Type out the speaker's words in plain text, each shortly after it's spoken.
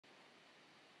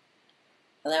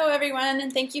Hello everyone,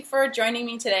 and thank you for joining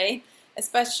me today,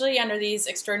 especially under these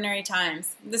extraordinary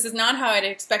times. This is not how I'd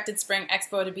expected Spring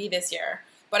Expo to be this year,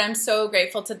 but I'm so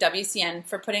grateful to WCN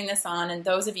for putting this on and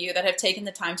those of you that have taken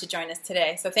the time to join us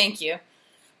today, so thank you.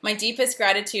 My deepest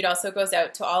gratitude also goes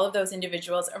out to all of those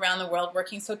individuals around the world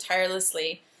working so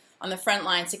tirelessly on the front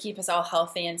lines to keep us all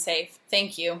healthy and safe.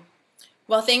 Thank you.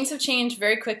 While things have changed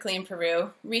very quickly in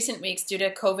Peru, recent weeks due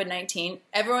to COVID-19,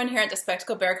 everyone here at the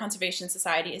Spectacle Bear Conservation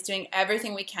Society is doing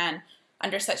everything we can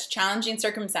under such challenging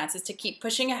circumstances to keep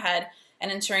pushing ahead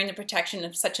and ensuring the protection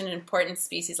of such an important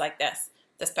species like this,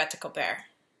 the spectacle bear.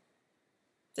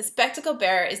 The spectacle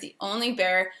bear is the only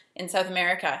bear in South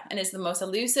America and is the most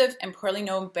elusive and poorly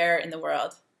known bear in the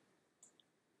world.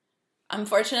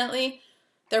 Unfortunately,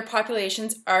 their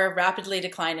populations are rapidly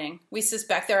declining. We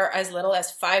suspect there are as little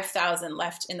as 5,000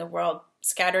 left in the world,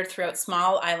 scattered throughout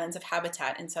small islands of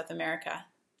habitat in South America.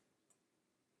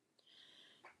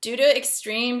 Due to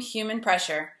extreme human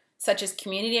pressure, such as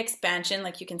community expansion,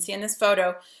 like you can see in this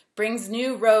photo, brings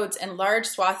new roads and large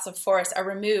swaths of forest are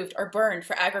removed or burned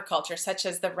for agriculture, such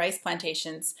as the rice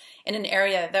plantations, in an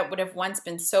area that would have once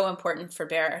been so important for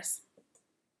bears.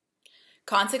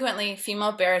 Consequently,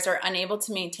 female bears are unable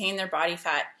to maintain their body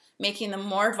fat, making them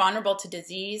more vulnerable to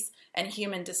disease and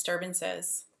human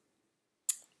disturbances.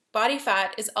 Body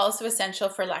fat is also essential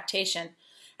for lactation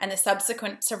and the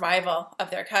subsequent survival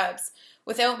of their cubs.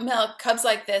 Without milk, cubs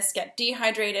like this get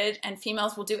dehydrated and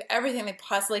females will do everything they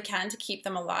possibly can to keep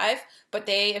them alive, but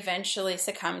they eventually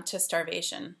succumb to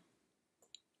starvation.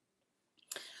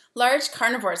 Large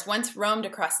carnivores once roamed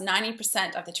across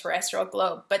 90% of the terrestrial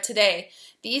globe, but today,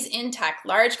 these intact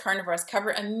large carnivores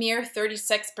cover a mere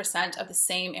 36% of the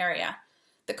same area.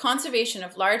 The conservation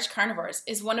of large carnivores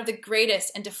is one of the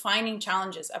greatest and defining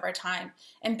challenges of our time,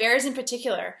 and bears in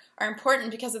particular are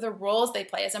important because of the roles they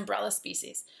play as umbrella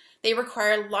species. They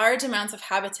require large amounts of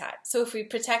habitat, so if we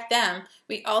protect them,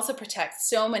 we also protect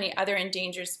so many other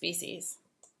endangered species.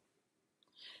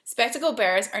 Spectacle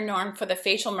bears are known for the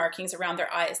facial markings around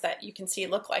their eyes that you can see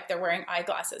look like they're wearing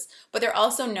eyeglasses, but they're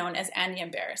also known as Andean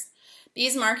bears.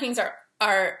 These markings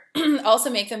also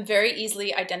make them very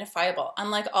easily identifiable,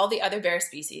 unlike all the other bear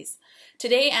species.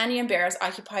 Today, Andean bears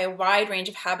occupy a wide range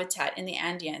of habitat in the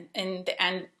Andean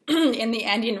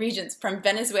regions, from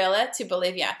Venezuela to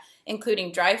Bolivia,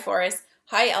 including dry forests,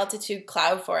 high-altitude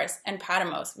cloud forests, and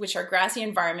páramos, which are grassy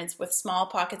environments with small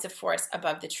pockets of forest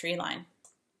above the tree line.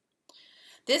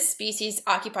 This species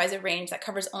occupies a range that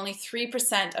covers only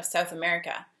 3% of South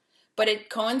America, but it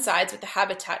coincides with the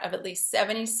habitat of at least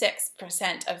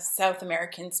 76% of South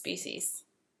American species.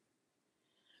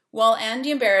 While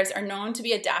Andean bears are known to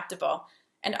be adaptable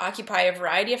and occupy a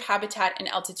variety of habitat and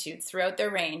altitudes throughout their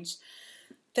range,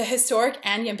 the historic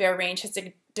Andean bear range has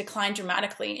declined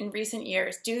dramatically in recent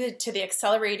years due to the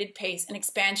accelerated pace and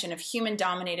expansion of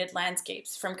human-dominated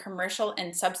landscapes from commercial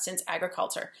and subsistence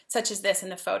agriculture, such as this in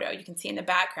the photo. You can see in the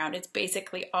background, it's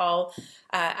basically all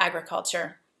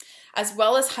agriculture, as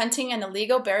well as hunting and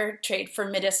illegal bear trade for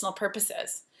medicinal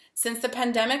purposes. Since the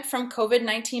pandemic from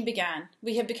COVID-19 began,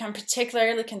 we have become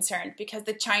particularly concerned because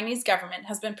the Chinese government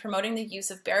has been promoting the use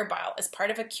of bear bile as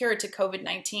part of a cure to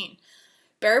COVID-19.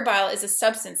 Bear bile is a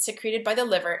substance secreted by the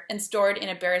liver and stored in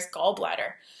a bear's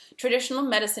gallbladder. Traditional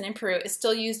medicine in Peru is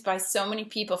still used by so many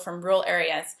people from rural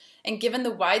areas, and given the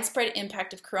widespread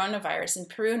impact of coronavirus in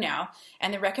Peru now,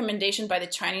 and the recommendation by the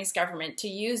Chinese government to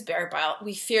use bear bile,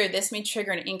 we fear this may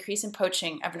trigger an increase in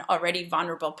poaching of an already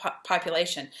vulnerable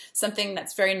population, something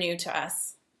that's very new to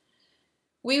us.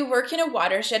 We work in a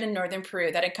watershed in northern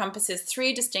Peru that encompasses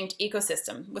 3 distinct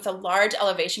ecosystems with a large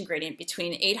elevation gradient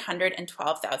between 800 and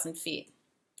 12,000 feet.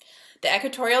 The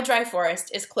equatorial dry forest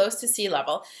is close to sea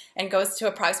level and goes to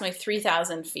approximately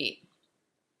 3,000 feet.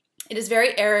 It is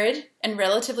very arid and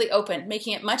relatively open,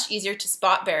 making it much easier to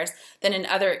spot bears than in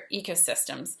other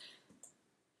ecosystems.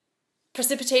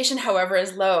 Precipitation, however,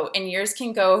 is low, and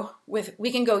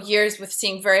we can go years with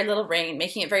seeing very little rain,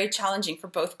 making it very challenging for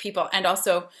both people and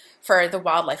also for the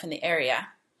wildlife in the area.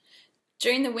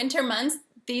 During the winter months,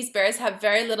 these bears have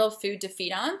very little food to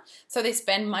feed on, so they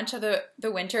spend much of the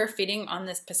winter feeding on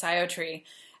this pasayo tree.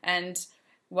 And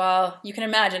well, you can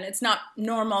imagine it's not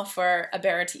normal for a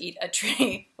bear to eat a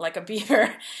tree like a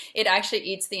beaver. It actually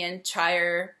eats the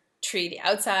entire tree, the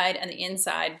outside and the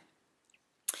inside.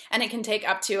 And it can take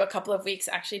up to a couple of weeks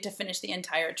actually to finish the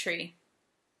entire tree.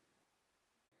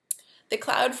 The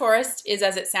cloud forest is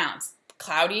as it sounds: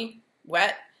 cloudy,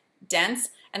 wet, dense,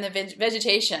 and the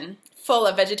vegetation full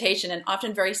of vegetation and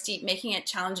often very steep, making it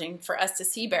challenging for us to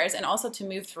see bears and also to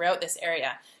move throughout this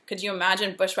area. Could you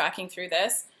imagine bushwhacking through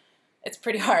this? It's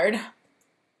pretty hard.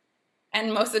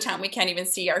 And most of the time we can't even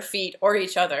see our feet or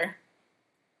each other.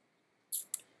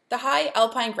 The high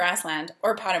alpine grassland,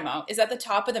 or páramo, is at the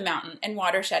top of the mountain and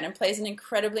watershed and plays an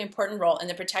incredibly important role in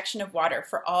the protection of water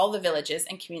for all the villages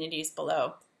and communities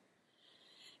below.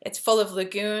 It's full of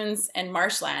lagoons and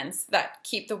marshlands that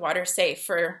keep the water safe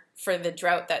for the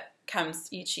drought that comes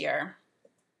each year.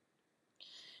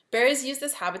 Bears use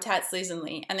this habitat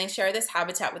seasonally, and they share this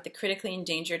habitat with the critically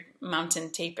endangered mountain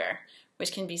tapir,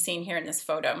 which can be seen here in this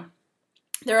photo.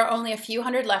 There are only a few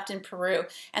hundred left in Peru,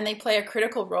 and they play a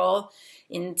critical role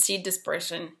in seed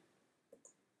dispersion.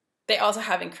 They also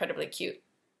have incredibly cute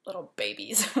little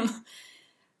babies.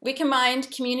 We combined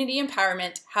community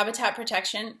empowerment, habitat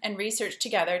protection, and research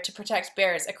together to protect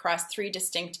bears across 3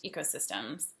 distinct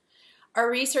ecosystems.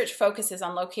 Our research focuses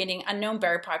on locating unknown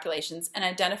bear populations and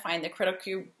identifying the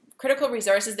critical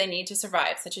resources they need to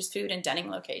survive, such as food and denning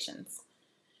locations.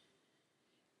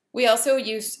 We also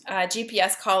use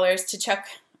GPS collars to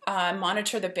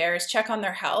monitor the bears, check on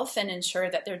their health, and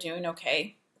ensure that they're doing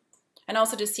okay, and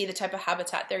also to see the type of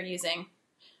habitat they're using.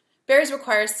 Bears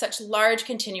require such large,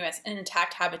 continuous, and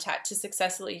intact habitat to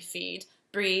successfully feed,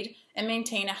 breed, and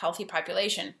maintain a healthy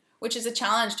population, which is a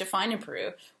challenge to find in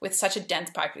Peru with such a dense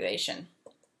population.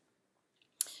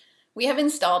 We have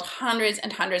installed hundreds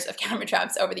and hundreds of camera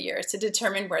traps over the years to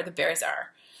determine where the bears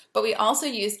are. But we also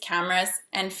use cameras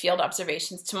and field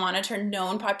observations to monitor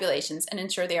known populations and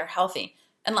ensure they are healthy.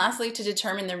 And lastly, to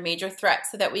determine their major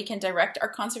threats so that we can direct our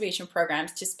conservation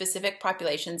programs to specific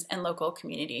populations and local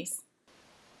communities.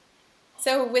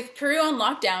 So with Peru on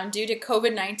lockdown due to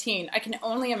COVID-19, I can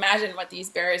only imagine what these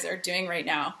bears are doing right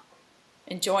now.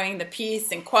 Enjoying the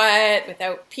peace and quiet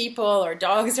without people or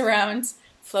dogs around,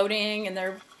 floating in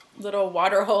their little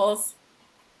water holes.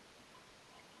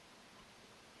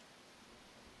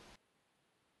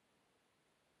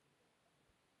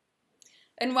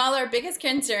 And while our biggest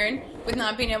concern with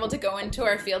not being able to go into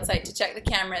our field site to check the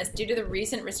cameras due to the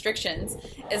recent restrictions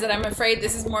is that I'm afraid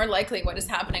this is more likely what is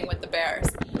happening with the bears.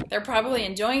 They're probably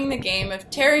enjoying the game of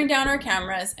tearing down our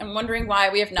cameras and wondering why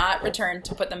we have not returned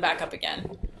to put them back up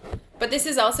again. But this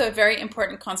is also a very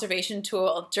important conservation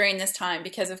tool during this time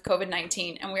because of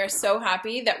COVID-19, and we are so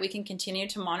happy that we can continue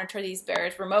to monitor these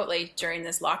bears remotely during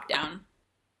this lockdown.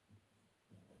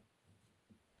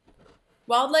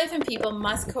 Wildlife and people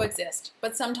must coexist,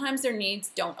 but sometimes their needs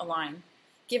don't align.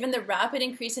 Given the rapid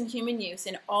increase in human use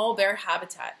in all bear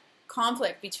habitat,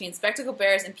 conflict between spectacle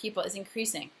bears and people is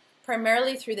increasing,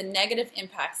 primarily through the negative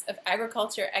impacts of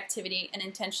agriculture activity and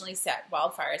intentionally set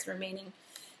wildfires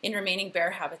in remaining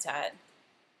bear habitat.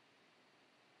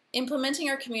 Implementing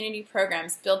our community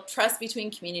programs build trust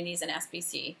between communities and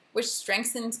SBC, which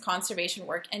strengthens conservation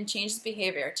work and changes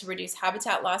behavior to reduce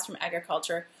habitat loss from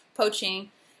agriculture,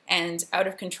 poaching, and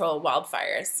out-of-control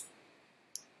wildfires.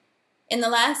 In the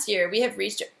last year, we have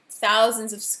reached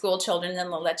thousands of school children in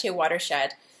the Leche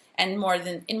watershed and in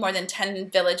more than 10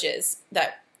 villages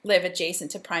that live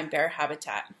adjacent to prime bear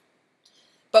habitat.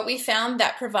 But we found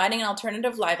that providing an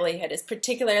alternative livelihood is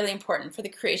particularly important for the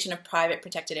creation of private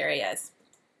protected areas.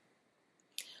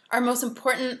 Our most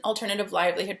important alternative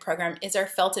livelihood program is our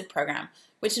felted program,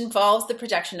 which involves the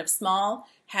production of small,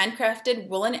 handcrafted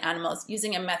woolen animals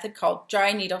using a method called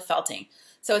dry needle felting.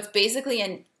 So it's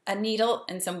basically a needle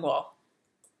and some wool.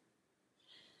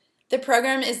 The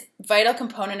program is a vital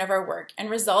component of our work and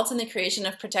results in the creation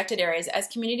of protected areas as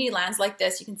community lands like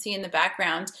this you can see in the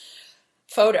background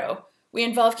photo. We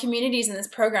involve communities in this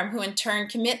program who in turn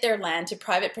commit their land to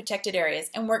private protected areas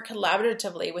and work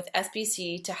collaboratively with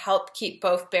SBC to help keep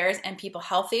both bears and people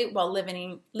healthy while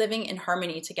living in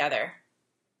harmony together.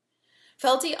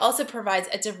 Felty also provides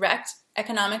a direct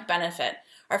economic benefit.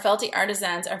 Our Felty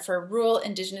artisans are for rural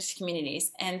indigenous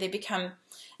communities and they become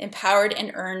empowered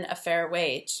and earn a fair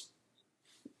wage.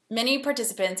 Many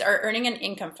participants are earning an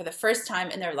income for the first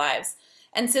time in their lives.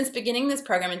 And since beginning this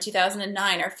program in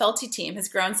 2009, our Felty team has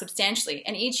grown substantially,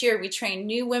 and each year we train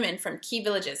new women from key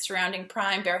villages surrounding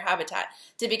prime bear habitat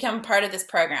to become part of this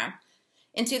program.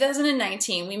 In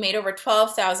 2019, we made over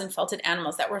 12,000 felted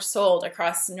animals that were sold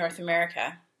across North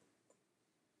America.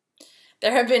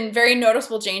 There have been very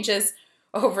noticeable changes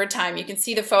over time. You can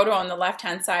see the photo on the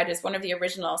left-hand side is one of the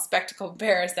original spectacled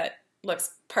bears that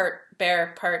looks part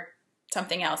bear, part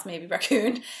something else, maybe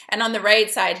raccoon. And on the right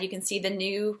side, you can see the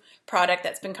new product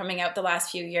that's been coming out the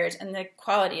last few years, and the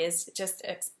quality is just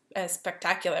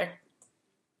spectacular.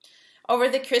 Over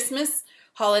the Christmas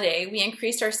holiday, we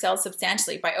increased our sales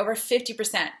substantially by over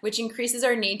 50%, which increases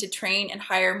our need to train and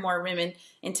hire more women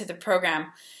into the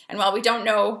program. And while we don't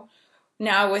know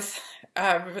now with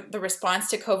the response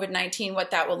to COVID-19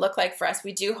 what that will look like for us,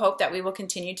 we do hope that we will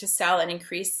continue to sell and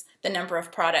increase the number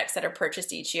of products that are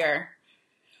purchased each year.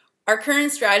 Our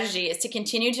current strategy is to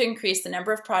continue to increase the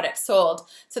number of products sold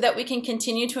so that we can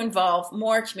continue to involve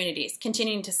more communities,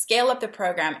 continuing to scale up the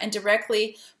program and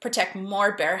directly protect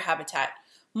more bear habitat.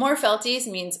 More felties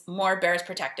means more bears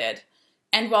protected.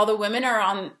 And while the women are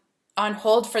on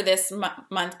hold for this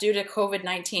month due to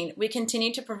COVID-19, we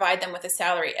continue to provide them with a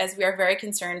salary as we are very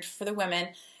concerned for the women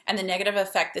and the negative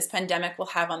effect this pandemic will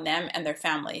have on them and their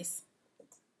families.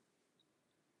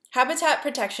 Habitat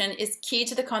protection is key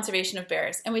to the conservation of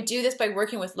bears, and we do this by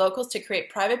working with locals to create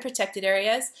private protected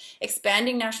areas,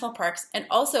 expanding national parks, and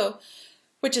also,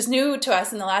 which is new to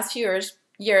us in the last few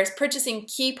years, purchasing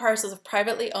key parcels of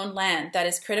privately owned land that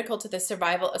is critical to the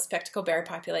survival of spectacle bear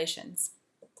populations.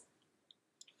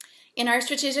 In our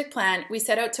strategic plan, we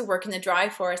set out to work in the dry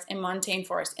forest and montane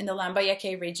forest in the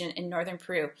Lambayeque region in northern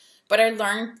Peru, but our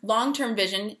long-term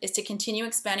vision is to continue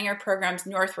expanding our programs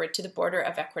northward to the border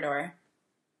of Ecuador.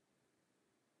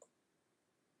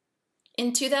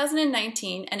 In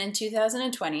 2019 and in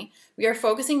 2020, we are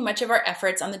focusing much of our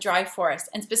efforts on the dry forest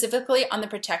and specifically on the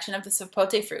protection of the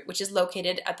sapote fruit, which is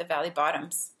located at the valley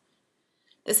bottoms.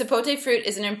 The sapote fruit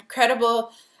is an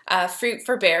incredible fruit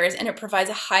for bears, and it provides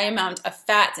a high amount of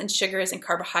fats and sugars and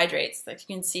carbohydrates, like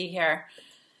you can see here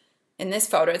in this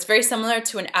photo. It's very similar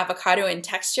to an avocado in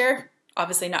texture,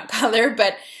 obviously not color,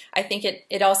 but I think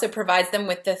it also provides them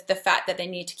with the fat that they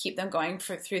need to keep them going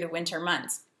through the winter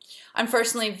months.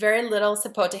 Unfortunately, very little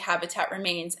sapote habitat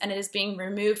remains, and it is being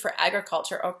removed for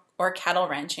agriculture or cattle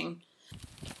ranching.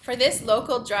 For this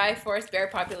local dry forest bear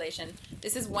population,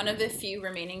 this is one of the few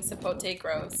remaining sapote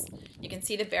groves. You can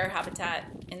see the bear habitat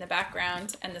in the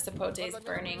background and the sapotes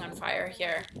burning on fire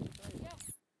here.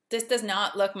 This does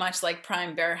not look much like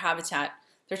prime bear habitat.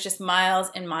 There's just miles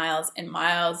and miles and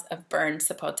miles of burned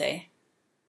sapote.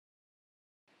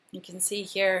 You can see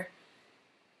here,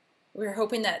 we're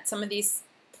hoping that some of these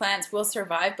plants will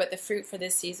survive, but the fruit for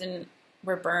this season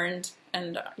were burned,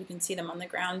 and you can see them on the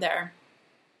ground there.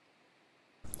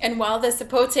 And while the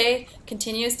sapote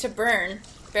continues to burn,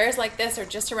 bears like this are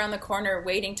just around the corner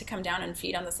waiting to come down and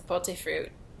feed on the sapote fruit.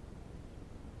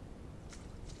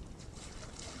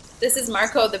 This is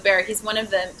Marco the bear. He's one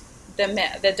of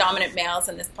the dominant males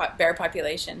in this bear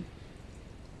population.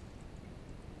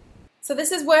 So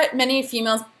this is what many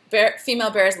female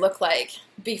bears look like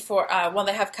before, while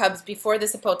they have cubs before the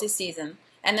sapote season,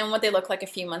 and then what they look like a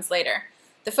few months later.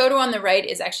 The photo on the right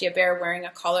is actually a bear wearing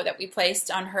a collar that we placed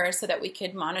on her so that we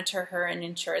could monitor her and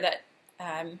ensure that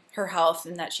her health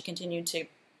and that she continued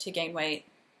to gain weight.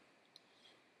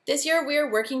 This year we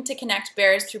are working to connect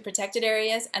bears through protected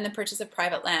areas and the purchase of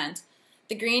private land.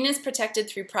 The green is protected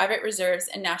through private reserves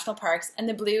and national parks, and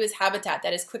the blue is habitat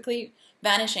that is quickly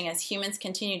vanishing as humans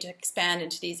continue to expand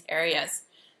into these areas.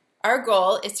 Our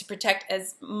goal is to protect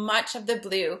as much of the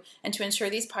blue and to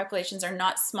ensure these populations are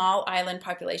not small island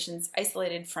populations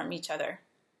isolated from each other.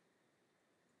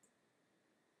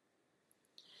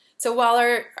 So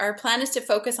while our plan is to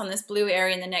focus on this blue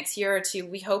area in the next year or two,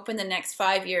 we hope in the next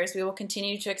 5 years we will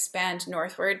continue to expand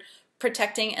northward,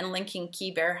 protecting and linking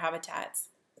key bear habitats.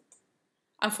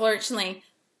 Unfortunately,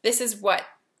 this is what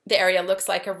the area looks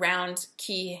like around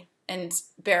key and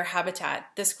bear habitat.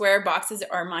 The square boxes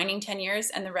are mining tenures,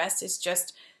 and the rest is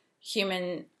just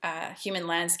human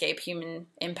landscape, human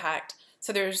impact.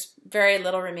 So there's very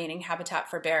little remaining habitat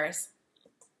for bears.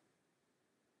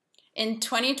 In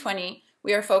 2020,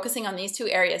 we are focusing on these two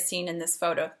areas seen in this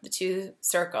photo, the two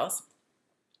circles.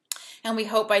 And we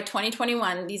hope by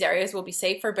 2021, these areas will be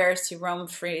safe for bears to roam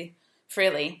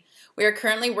freely. We are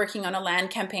currently working on a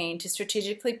land campaign to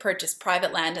strategically purchase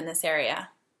private land in this area.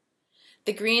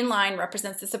 The green line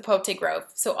represents the sapote grove,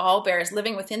 so all bears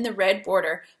living within the red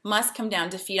border must come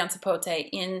down to feed on sapote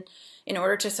in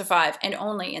order to survive, and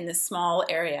only in this small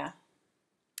area.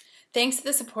 Thanks to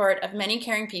the support of many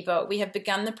caring people, we have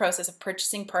begun the process of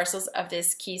purchasing parcels of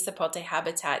this key sapote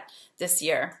habitat this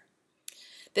year.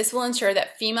 This will ensure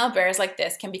that female bears like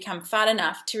this can become fat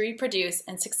enough to reproduce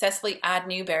and successfully add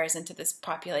new bears into this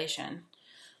population,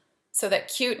 so that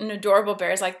cute and adorable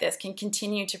bears like this can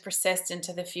continue to persist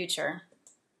into the future.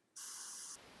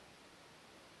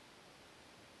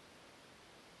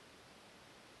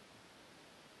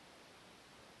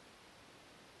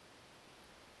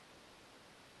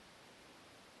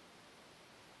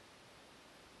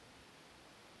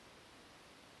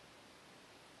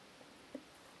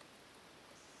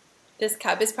 This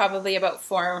cub is probably about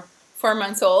four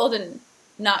months old and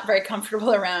not very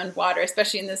comfortable around water,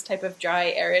 especially in this type of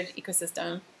dry, arid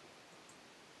ecosystem.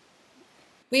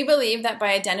 We believe that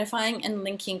by identifying and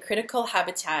linking critical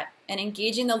habitat and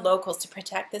engaging the locals to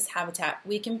protect this habitat,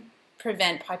 we can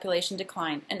prevent population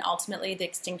decline and ultimately the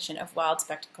extinction of wild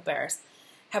spectacle bears.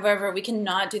 However, we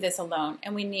cannot do this alone,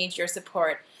 and we need your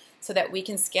support so that we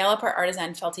can scale up our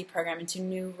artisan fealty program into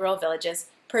new rural villages,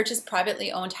 purchase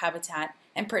privately owned habitat,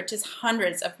 and purchase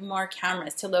hundreds of more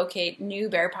cameras to locate new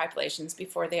bear populations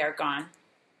before they are gone.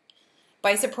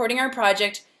 By supporting our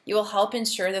project, you will help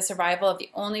ensure the survival of the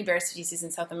only bear species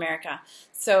in South America.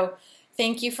 So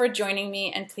thank you for joining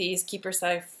me, and please keep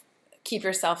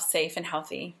yourself safe and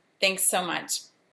healthy. Thanks so much.